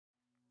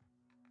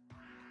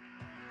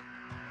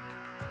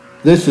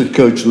This is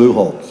Coach Lou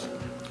Holtz,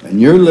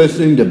 and you're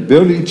listening to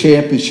Building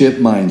Championship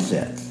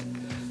Mindsets,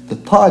 the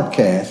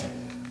podcast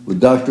with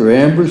Dr.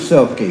 Amber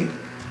Selke,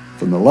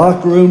 from the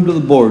locker room to the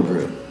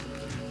boardroom.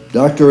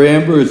 Dr.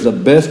 Amber is the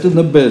best in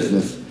the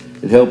business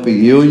at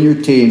helping you and your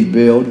team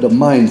build the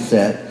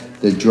mindset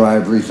that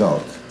drive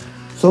results.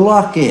 So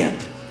lock in.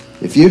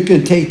 If you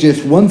can take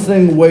just one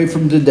thing away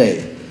from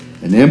today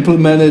and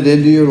implement it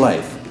into your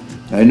life,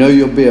 I know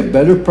you'll be a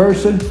better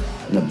person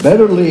and a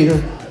better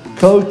leader,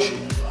 coach,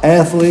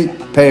 athlete,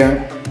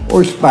 parent,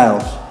 or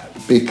spouse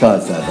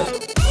because of it.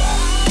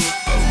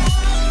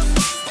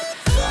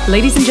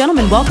 Ladies and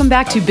gentlemen, welcome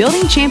back to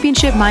Building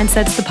Championship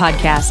Mindsets, the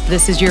podcast.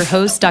 This is your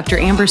host, Dr.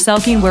 Amber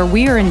Selke, where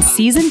we are in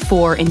Season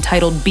 4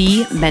 entitled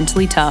Be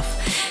Mentally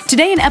Tough.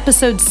 Today in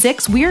Episode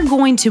 6, we are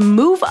going to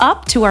move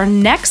up to our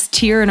next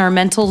tier in our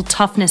mental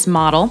toughness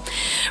model,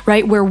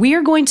 right, where we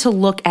are going to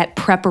look at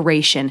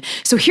preparation.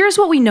 So here's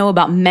what we know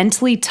about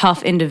mentally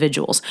tough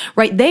individuals,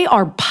 right? They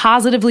are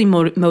positively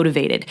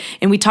motivated,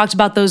 and we talked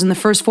about those in the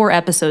first 4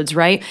 episodes,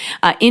 right?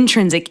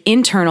 Intrinsic,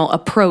 internal,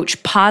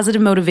 approach,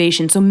 positive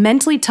motivation. So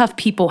mentally tough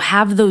people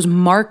have those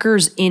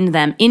markers in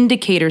them,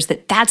 indicators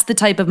that that's the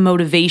type of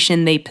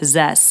motivation they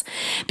possess,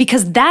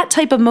 because that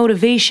type of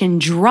motivation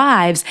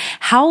drives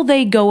how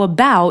they go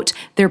about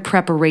their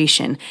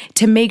preparation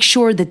to make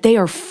sure that they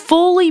are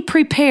fully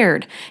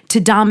prepared to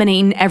dominate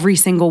in every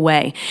single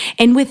way.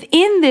 And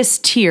within this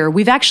tier,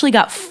 we've actually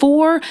got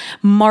 4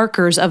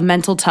 markers of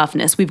mental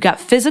toughness. We've got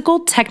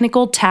physical,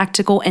 technical,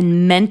 tactical,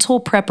 and mental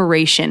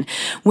preparation.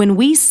 When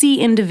we see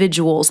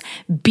individuals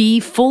be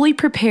fully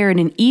prepared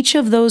in each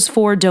of those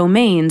 4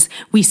 domains,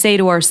 we say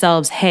to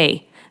ourselves,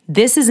 hey,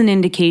 this is an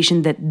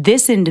indication that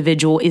this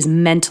individual is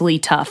mentally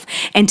tough.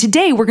 And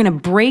today we're going to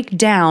break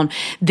down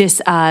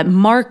this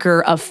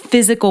marker of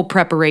physical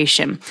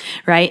preparation,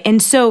 right?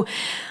 And so,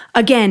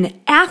 again,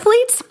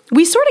 athletes,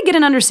 we sort of get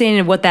an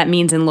understanding of what that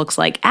means and looks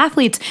like.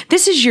 Athletes,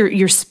 this is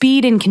your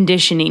speed and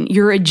conditioning,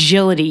 your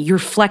agility, your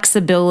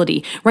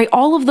flexibility, right?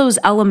 All of those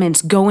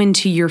elements go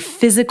into your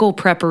physical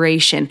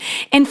preparation.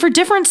 And for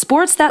different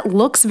sports, that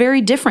looks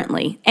very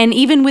differently. And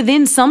even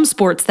within some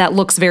sports, that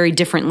looks very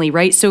differently,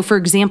 right? So for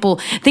example,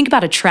 think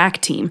about a track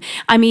team.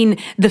 I mean,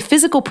 the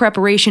physical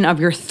preparation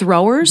of your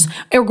throwers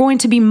are going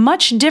to be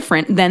much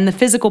different than the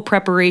physical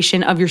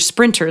preparation of your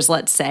sprinters,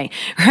 let's say,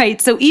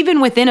 right? So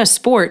even within a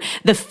sport,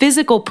 the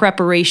physical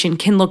preparation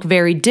can look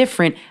very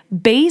different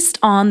based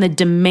on the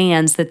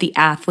demands that the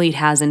athlete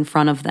has in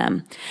front of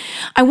them.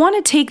 I want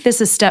to take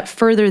this a step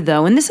further,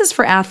 though, and this is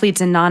for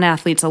athletes and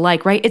non-athletes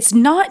alike, right? It's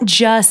not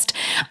just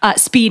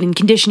speed and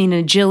conditioning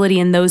and agility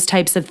and those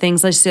types of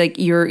things, let's say like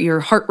your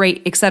heart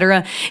rate, et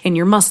cetera, and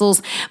your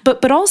muscles,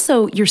 but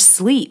also your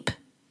sleep,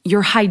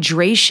 your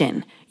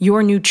hydration,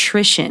 your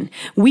nutrition.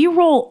 We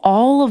roll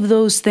all of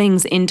those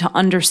things into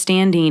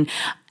understanding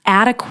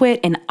adequate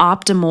and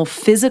optimal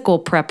physical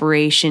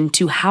preparation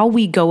to how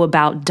we go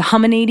about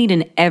dominating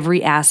in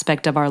every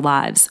aspect of our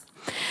lives.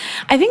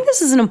 I think this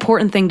is an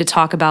important thing to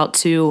talk about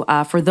too,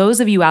 for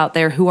those of you out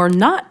there who are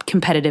not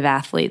competitive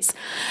athletes.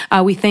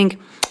 We think,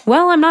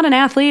 well, I'm not an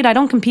athlete, I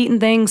don't compete in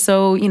things,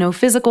 so,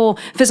 physical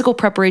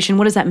preparation,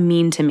 what does that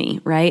mean to me,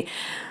 right?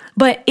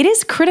 But it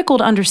is critical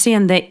to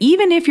understand that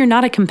even if you're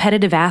not a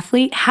competitive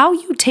athlete, how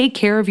you take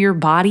care of your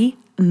body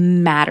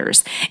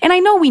matters. And I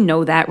know we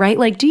know that, right?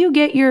 Like, do you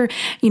get your,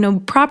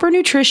 proper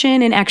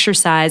nutrition and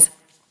exercise?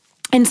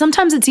 And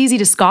sometimes it's easy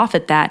to scoff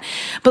at that.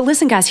 But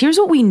listen, guys, here's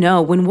what we know.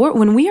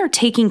 When we are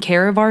taking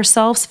care of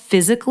ourselves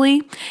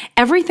physically,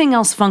 everything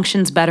else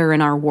functions better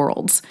in our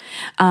worlds.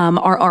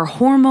 Our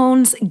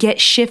hormones get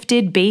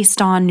shifted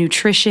based on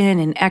nutrition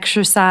and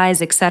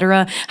exercise, et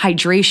cetera,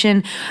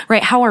 hydration,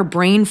 right? How our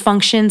brain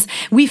functions.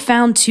 We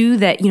found too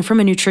that, from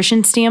a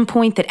nutrition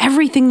standpoint, that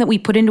everything that we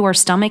put into our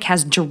stomach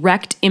has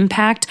direct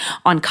impact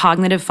on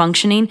cognitive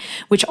functioning,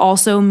 which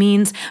also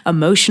means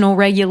emotional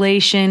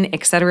regulation,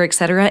 et cetera, et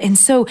cetera. And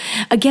so,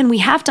 again, we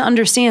have to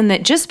understand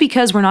that just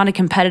because we're not a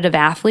competitive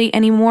athlete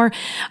anymore,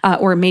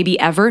 or maybe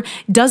ever,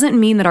 doesn't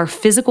mean that our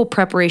physical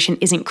preparation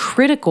isn't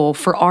critical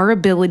for our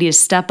ability to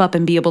step up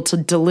and be able to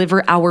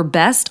deliver our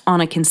best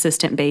on a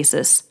consistent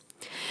basis.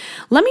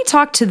 Let me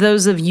talk to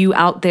those of you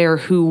out there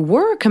who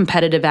were a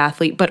competitive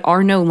athlete but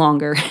are no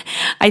longer.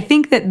 I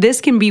think that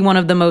this can be one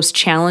of the most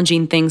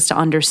challenging things to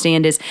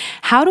understand is,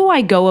 how do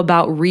I go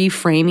about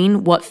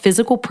reframing what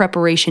physical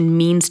preparation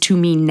means to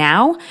me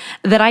now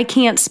that I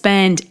can't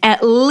spend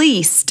at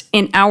least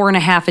an hour and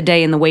a half a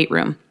day in the weight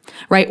room?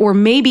 Right? Or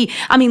maybe,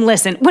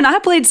 listen, when I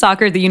played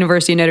soccer at the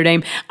University of Notre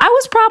Dame, I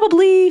was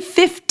probably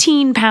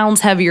 15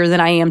 pounds heavier than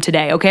I am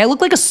today. Okay. I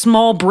looked like a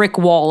small brick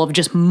wall of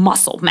just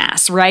muscle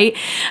mass, right?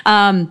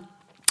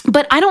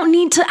 But I don't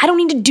need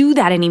to do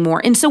that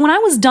anymore. And so when I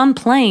was done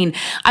playing,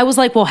 I was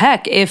like, well,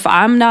 heck, if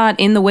I'm not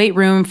in the weight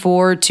room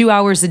for 2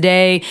 hours a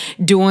day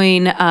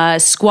doing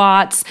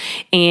squats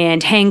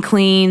and hang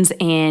cleans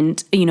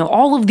and,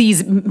 all of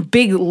these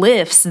big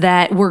lifts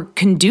that were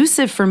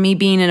conducive for me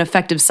being an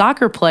effective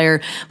soccer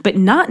player, but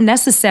not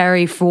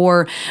necessary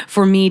for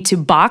me to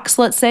box,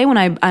 let's say, when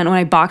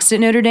I boxed at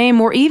Notre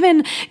Dame, or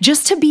even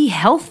just to be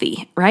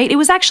healthy, right? It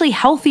was actually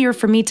healthier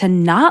for me to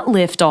not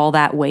lift all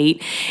that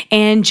weight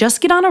and just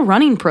get on a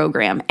running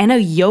program and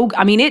a yoga.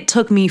 I mean, it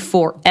took me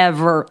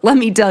forever, let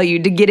me tell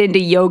you, to get into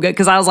yoga,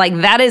 because I was like,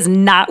 that is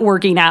not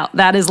working out.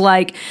 That is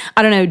like,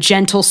 I don't know,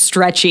 gentle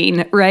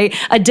stretching, right?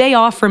 A day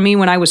off for me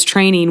when I was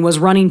training was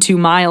running 2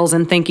 miles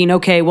and thinking,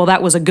 okay, well,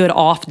 that was a good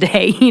off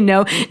day,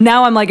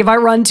 Now I'm like, if I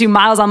run 2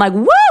 miles, I'm like,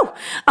 woo,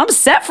 I'm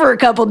set for a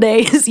couple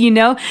days,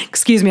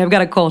 Excuse me, I've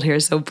got a cold here,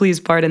 so please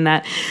pardon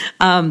that.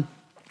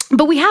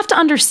 But we have to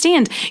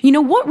understand,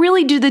 what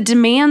really do the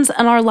demands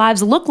in our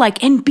lives look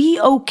like, and be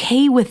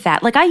okay with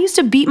that. Like, I used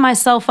to beat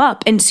myself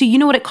up. And so you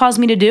know what it caused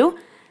me to do?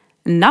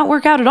 Not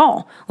work out at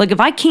all. Like, if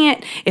I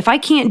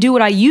can't do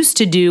what I used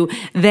to do,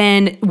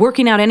 then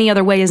working out any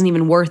other way isn't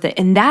even worth it.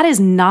 And that is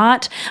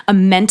not a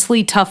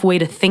mentally tough way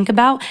to think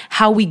about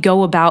how we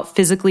go about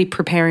physically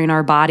preparing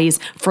our bodies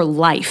for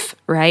life,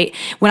 right?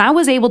 When I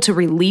was able to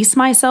release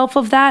myself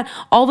of that,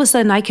 all of a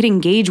sudden I could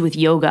engage with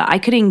yoga. I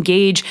could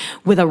engage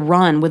with a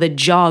run, with a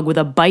jog, with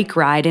a bike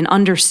ride, and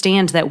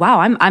understand that,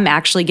 wow, I'm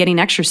actually getting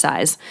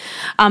exercise.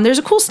 There's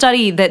a cool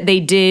study that they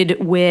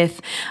did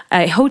with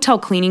a hotel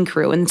cleaning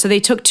crew. And so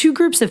they took 2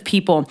 groups of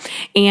people,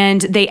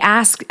 and they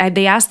asked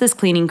this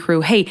cleaning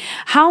crew, hey,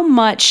 how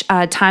much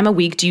time a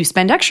week do you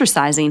spend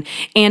exercising?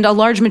 And a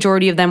large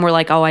majority of them were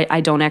like, oh,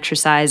 I don't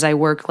exercise. I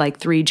work like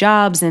 3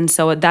 jobs. And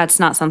so that's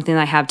not something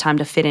I have time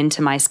to fit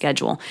into my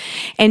schedule.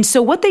 And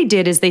so what they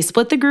did is they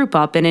split the group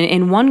up, and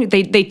in one,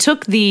 they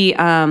took the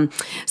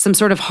some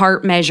sort of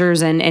heart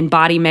measures and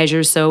body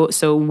measures.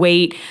 So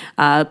weight,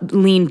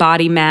 lean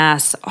body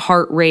mass,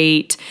 heart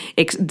rate,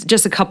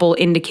 just a couple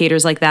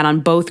indicators like that on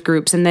both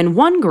groups. And then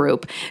one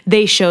group,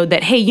 they showed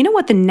that, hey, you know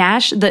what, the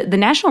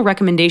national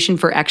recommendation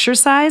for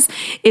exercise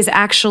is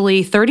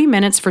actually 30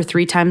 minutes for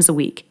 3 times a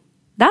week.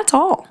 That's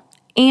all.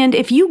 And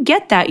if you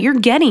get that, you're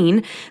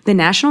getting the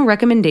national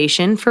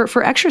recommendation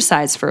for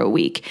exercise for a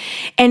week.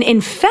 And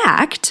in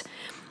fact,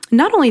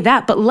 not only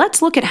that, but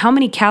let's look at how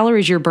many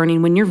calories you're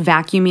burning when you're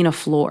vacuuming a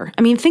floor.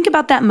 I mean, think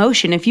about that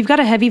motion. If you've got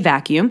a heavy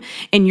vacuum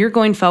and you're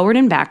going forward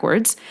and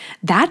backwards,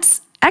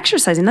 that's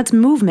exercising, that's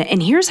movement.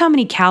 And here's how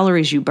many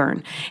calories you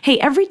burn. Hey,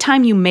 every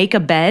time you make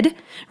a bed,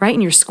 right,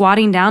 and you're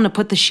squatting down to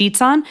put the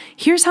sheets on,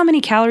 here's how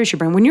many calories you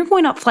burn. When you're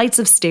going up flights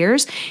of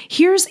stairs,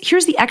 here's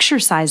the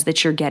exercise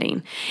that you're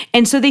getting.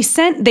 And so they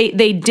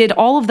did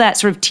all of that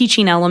sort of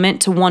teaching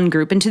element to one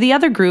group, and to the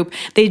other group,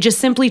 they just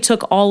simply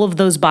took all of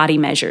those body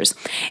measures.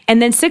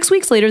 And then 6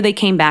 weeks later, they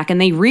came back and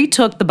they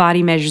retook the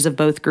body measures of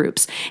both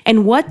groups.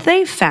 And what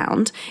they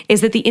found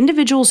is that the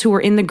individuals who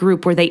were in the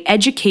group where they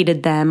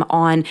educated them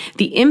on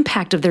the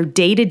impact of their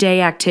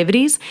day-to-day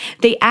activities,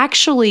 they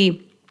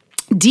actually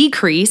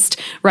decreased,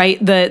 right,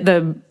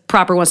 the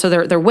proper one. So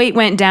their weight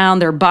went down,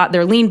 their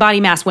lean body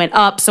mass went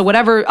up. So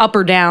whatever up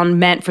or down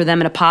meant for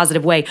them in a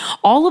positive way,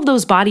 all of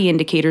those body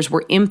indicators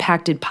were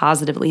impacted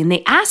positively. And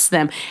they asked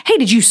them, hey,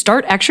 did you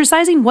start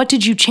exercising? What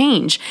did you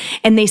change?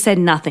 And they said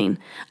nothing.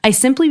 I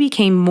simply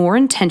became more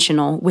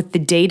intentional with the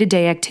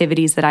day-to-day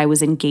activities that I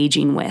was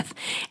engaging with.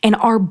 And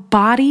our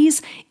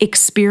bodies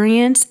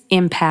experience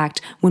impact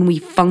when we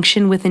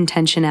function with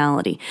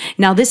intentionality.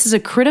 Now, this is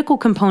a critical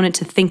component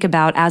to think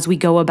about as we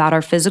go about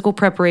our physical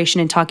preparation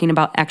and talking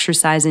about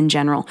exercise in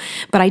general.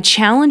 But I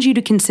challenge you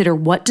to consider,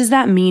 what does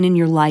that mean in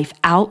your life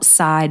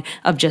outside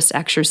of just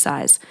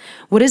exercise?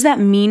 What does that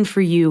mean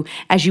for you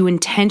as you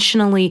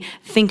intentionally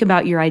think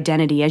about your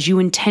identity, as you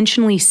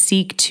intentionally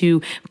seek to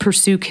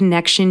pursue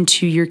connection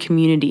to your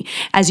community,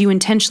 as you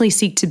intentionally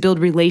seek to build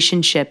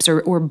relationships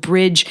or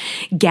bridge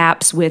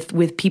gaps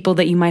with people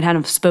that you might not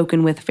have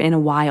spoken with in a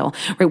while,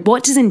 right?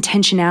 What does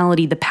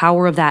intentionality, the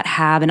power of that,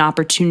 have an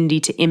opportunity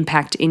to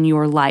impact in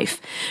your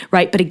life,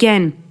 right? But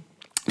again,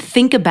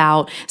 think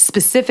about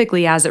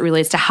specifically as it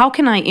relates to how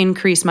can I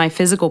increase my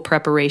physical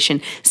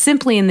preparation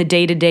simply in the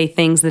day-to-day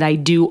things that I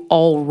do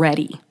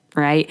already,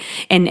 right?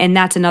 And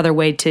that's another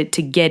way to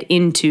get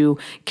into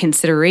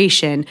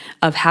consideration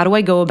of how do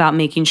I go about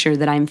making sure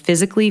that I'm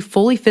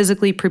fully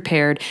physically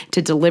prepared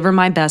to deliver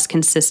my best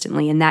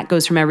consistently. And that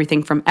goes from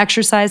everything from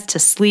exercise to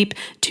sleep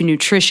to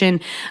nutrition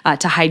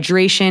to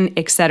hydration,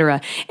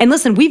 etc. And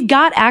listen, we've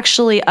got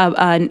actually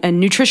a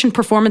nutrition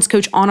performance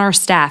coach on our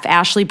staff,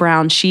 Ashley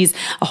Brown. She's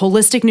a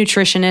holistic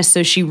nutritionist,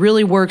 so she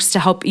really works to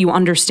help you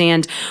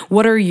understand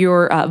what are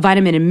your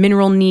vitamin and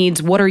mineral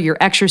needs, what are your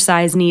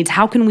exercise needs,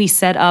 how can we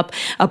set up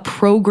a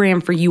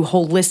program for you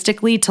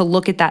holistically to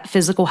look at that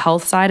physical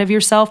health side of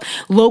yourself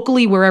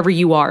locally wherever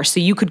you are. So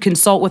you could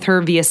consult with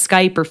her via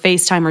Skype or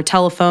FaceTime or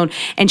telephone,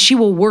 and she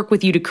will work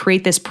with you to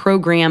create this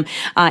program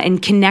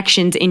and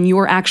connections in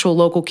your actual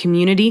local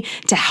community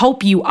to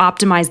help you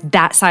optimize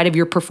that side of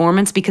your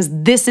performance, because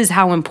this is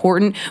how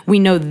important we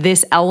know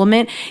this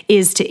element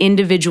is to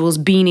individuals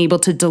being able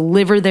to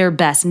deliver their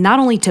best, not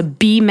only to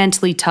be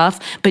mentally tough,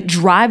 but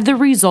drive the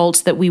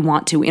results that we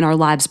want to in our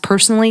lives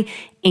personally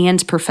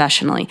and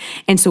professionally.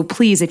 And so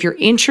please, if you're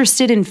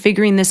interested in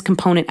figuring this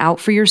component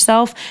out for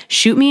yourself,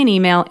 shoot me an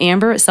email,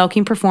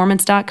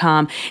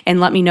 amber@selkingperformance.com,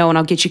 and let me know, and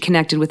I'll get you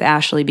connected with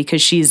Ashley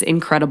because she's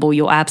incredible.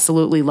 You'll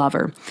absolutely love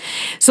her.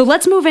 So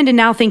let's move into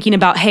now thinking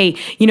about, hey,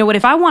 you know what,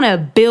 if I want to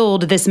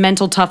build this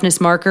mental toughness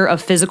marker of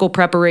physical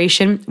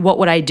preparation, what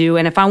would I do?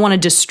 And if I want to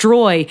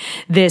destroy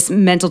this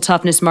mental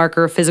toughness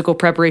marker of physical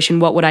preparation,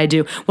 what would I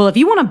do? Well, if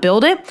you want to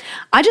build it,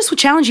 I just would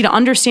challenge you to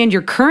understand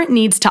your current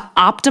needs to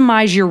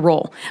optimize your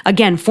role.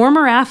 Again,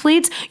 former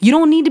athletes, you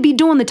don't need to be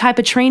doing the type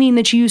of training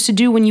that you used to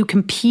do when you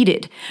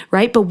competed,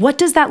 right? But what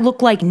does that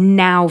look like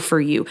now for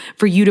you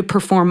to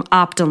perform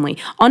optimally?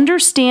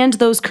 Understand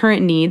those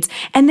current needs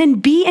and then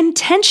be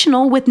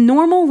intentional with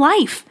normal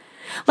life.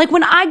 Like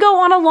when I go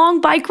on a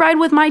long bike ride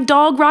with my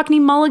dog, Rockney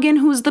Mulligan,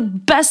 who's the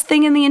best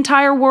thing in the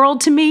entire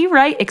world to me,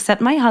 right?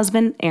 Except my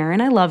husband, Aaron,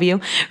 I love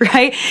you,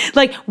 right?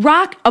 Like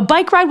a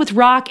bike ride with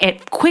Rock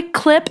at Quick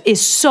Clip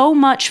is so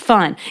much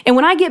fun. And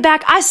when I get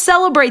back, I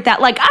celebrate that.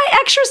 Like I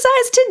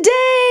exercised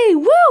today,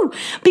 woo!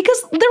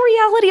 Because the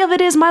reality of it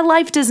is my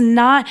life does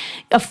not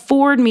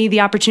afford me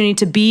the opportunity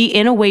to be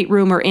in a weight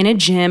room or in a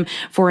gym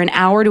for an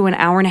hour to an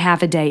hour and a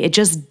half a day. It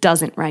just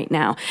doesn't right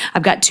now.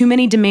 I've got too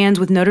many demands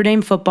with Notre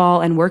Dame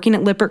football and working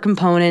at Lippert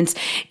Components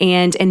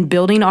and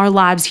building our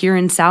lives here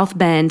in South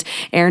Bend,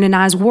 Aaron and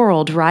I's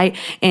world, right?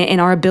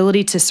 And our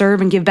ability to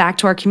serve and give back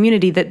to our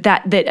community,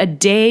 that a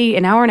day,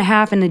 an hour and a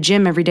half in the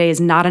gym every day is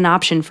not an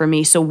option for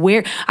me. So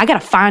I got to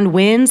find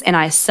wins and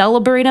I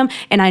celebrate them.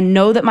 And I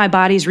know that my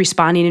body's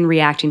responding and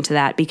reacting to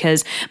that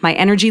because my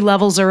energy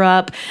levels are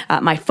up.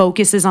 My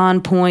focus is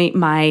on point.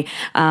 My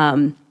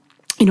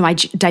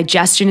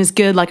digestion is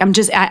good. Like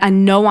I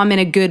know I'm in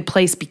a good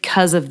place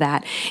because of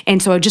that.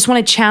 And so I just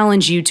want to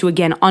challenge you to,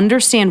 again,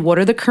 understand what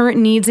are the current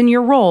needs in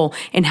your role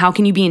and how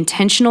can you be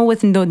intentional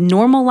with the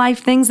normal life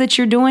things that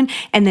you're doing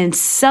and then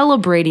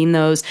celebrating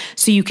those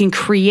so you can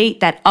create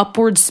that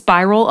upward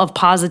spiral of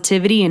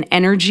positivity and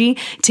energy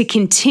to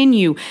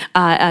continue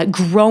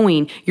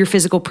growing your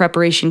physical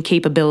preparation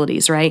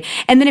capabilities, right?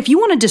 And then if you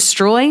want to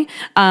destroy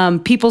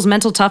people's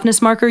mental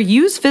toughness marker,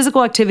 use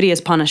physical activity as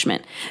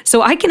punishment.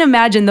 So I can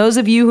imagine those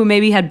of you who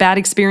maybe had bad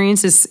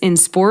experiences in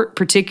sport,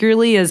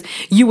 particularly as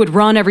you would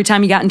run every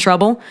time you got in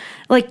trouble,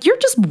 like you're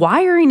just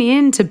wiring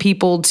into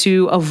people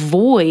to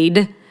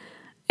avoid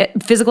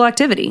physical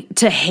activity,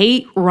 to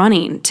hate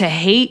running, to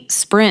hate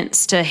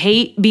sprints, to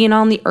hate being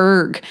on the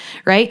erg,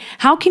 right?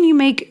 How can you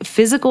make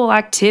physical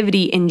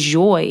activity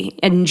enjoyable?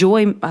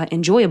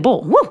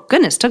 Whoa,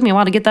 goodness, took me a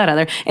while to get that out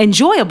there.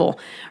 Enjoyable,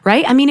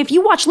 right? I mean, if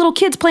you watch little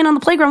kids playing on the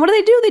playground, what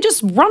do? They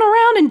just run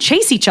around and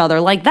chase each other.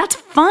 Like that's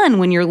fun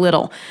when you're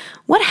little.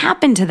 What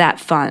happened to that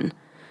fun?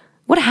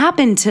 What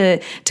happened to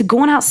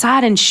going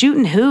outside and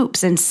shooting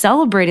hoops and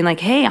celebrating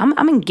like, hey,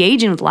 I'm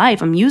engaging with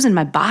life. I'm using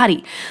my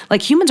body.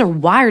 Like humans are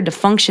wired to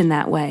function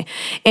that way.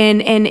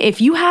 And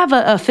if you have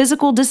a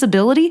physical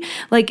disability,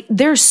 like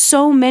there's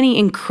so many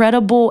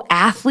incredible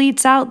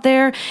athletes out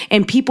there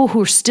and people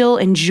who are still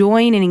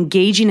enjoying and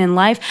engaging in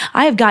life.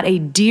 I have got a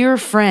dear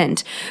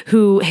friend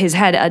who has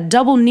had a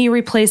double knee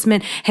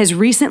replacement, has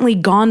recently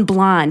gone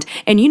blind.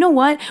 And you know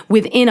what?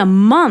 Within a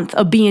month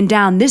of being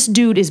down, this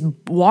dude is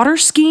water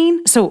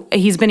skiing. So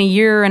he's been a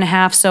year and a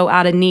half so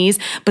out of knees,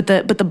 but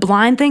the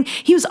blind thing,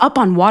 he was up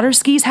on water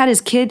skis, had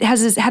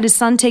his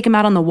son take him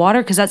out on the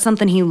water because that's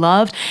something he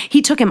loved.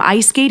 He took him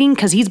ice skating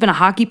because he's been a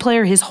hockey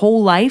player his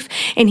whole life,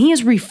 and he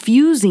is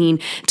refusing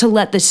to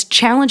let the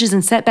challenges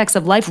and setbacks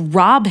of life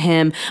rob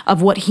him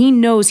of what he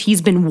knows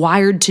he's been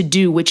wired to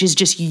do, which is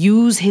just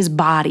use his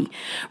body,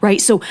 right?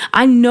 So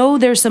I know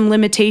there's some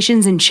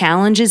limitations and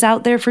challenges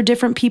out there for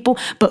different people,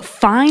 but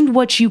find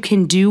what you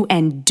can do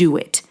and do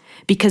it,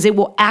 because it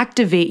will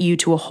activate you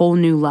to a whole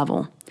new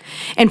level.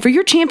 And for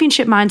your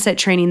championship mindset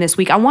training this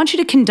week, I want you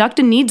to conduct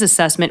a needs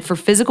assessment for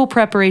physical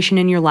preparation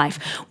in your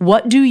life.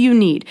 What do you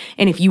need?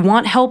 And if you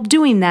want help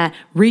doing that,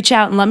 reach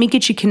out and let me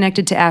get you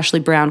connected to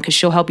Ashley Brown because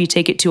she'll help you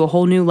take it to a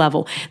whole new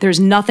level. There's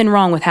nothing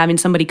wrong with having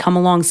somebody come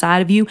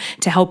alongside of you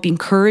to help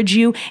encourage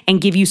you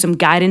and give you some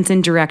guidance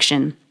and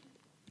direction.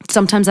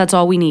 Sometimes that's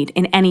all we need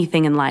in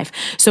anything in life.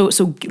 So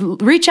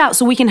reach out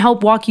so we can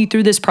help walk you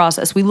through this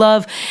process. We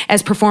love,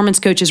 as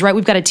performance coaches, right?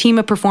 We've got a team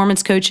of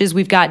performance coaches.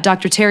 We've got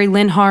Dr. Terry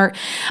Linhart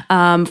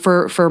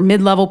for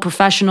mid-level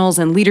professionals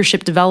and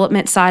leadership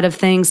development side of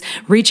things.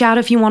 Reach out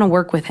if you want to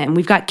work with him.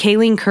 We've got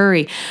Kayleen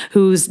Curry,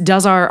 who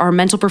does our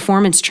mental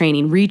performance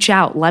training. Reach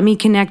out. Let me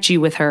connect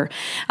you with her.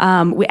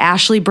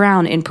 Ashley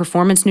Brown in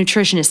performance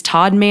nutritionist,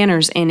 Todd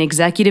Manners in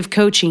executive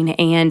coaching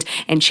and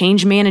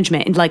change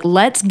management. And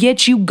let's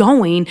get you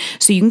going brain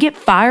so you can get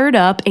fired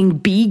up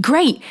and be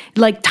great.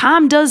 Like,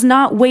 time does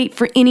not wait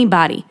for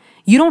anybody.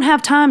 You don't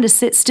have time to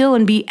sit still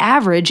and be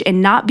average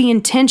and not be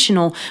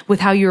intentional with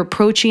how you're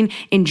approaching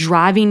and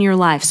driving your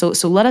life. So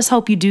let us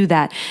help you do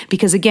that,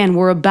 because again,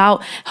 we're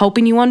about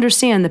helping you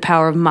understand the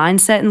power of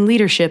mindset and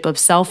leadership of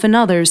self and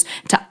others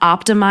to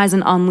optimize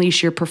and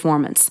unleash your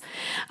performance.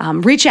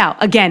 Reach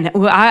out. Again,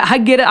 I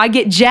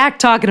get jacked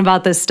talking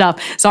about this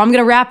stuff, so I'm going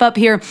to wrap up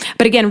here.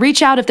 But again,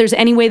 reach out if there's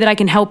any way that I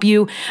can help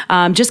you.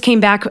 Just came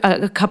back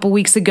a couple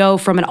weeks ago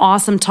from an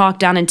awesome talk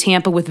down in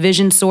Tampa with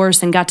Vision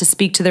Source and got to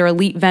speak to their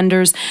elite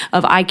vendors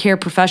of eye care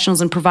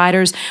professionals and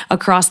providers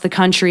across the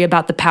country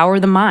about the power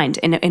of the mind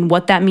and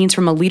what that means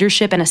from a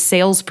leadership and a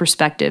sales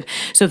perspective.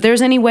 So if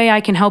there's any way I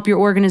can help your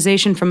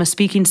organization from a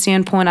speaking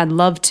standpoint, I'd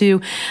love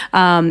to.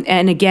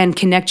 And again,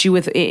 connect you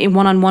with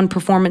one-on-one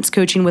performance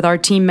coaching with our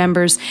team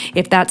members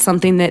if that's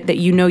something that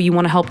you know you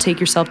want to help take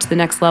yourself to the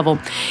next level.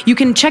 You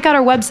can check out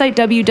our website,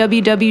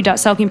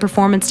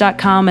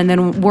 www.selkingperformance.com, and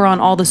then we're on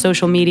all the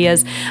social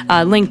medias,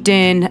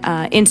 LinkedIn,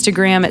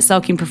 Instagram at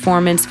Selking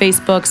Performance,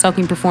 Facebook,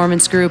 Selking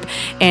Performance Group,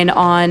 and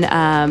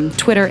on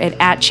Twitter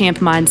at Champ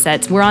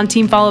Mindsets. We're on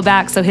Team Follow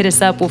Back, so hit us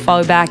up. We'll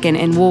follow back,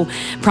 and we'll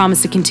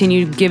promise to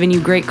continue giving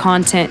you great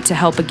content to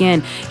help,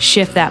 again,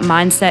 shift that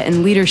mindset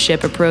and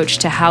leadership approach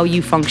to how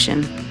you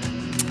function.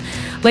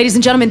 Ladies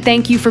and gentlemen,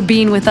 thank you for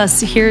being with us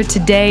here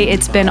today.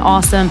 It's been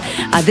awesome.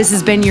 This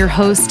has been your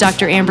host,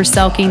 Dr. Amber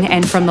Selking,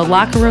 and from the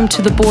locker room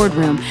to the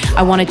boardroom,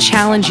 I want to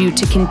challenge you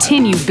to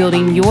continue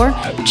building your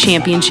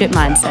championship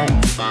mindset.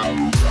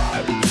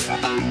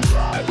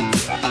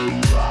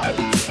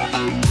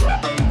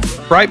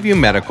 Brightview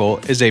Medical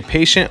is a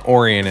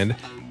patient-oriented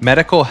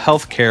medical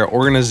healthcare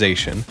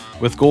organization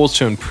with goals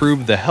to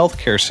improve the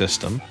healthcare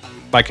system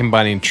by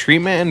combining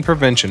treatment and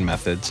prevention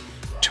methods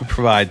to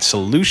provide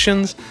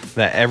solutions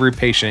that every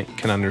patient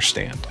can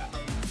understand.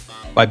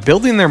 By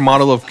building their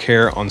model of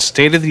care on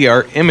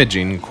state-of-the-art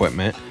imaging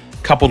equipment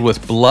coupled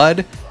with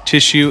blood,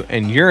 tissue,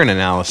 and urine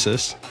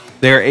analysis,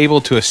 they are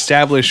able to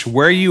establish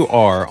where you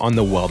are on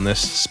the wellness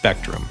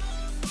spectrum.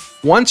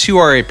 Once you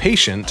are a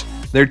patient,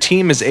 their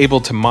team is able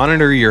to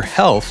monitor your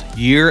health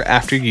year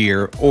after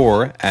year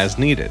or as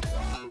needed.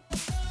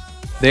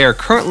 They are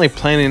currently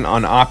planning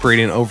on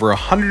operating over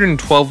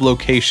 112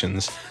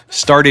 locations,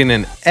 starting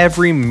in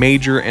every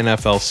major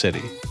NFL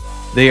city.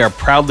 They are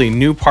proudly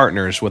new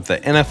partners with the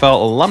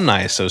NFL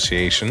Alumni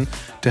Association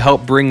to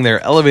help bring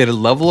their elevated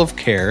level of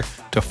care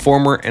to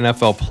former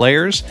NFL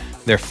players,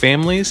 their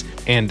families,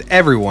 and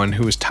everyone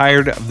who is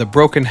tired of the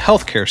broken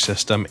healthcare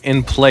system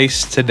in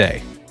place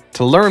today.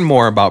 To learn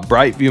more about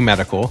Brightview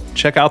Medical,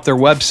 check out their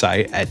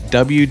website at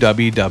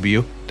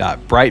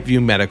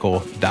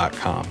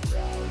www.brightviewmedical.com.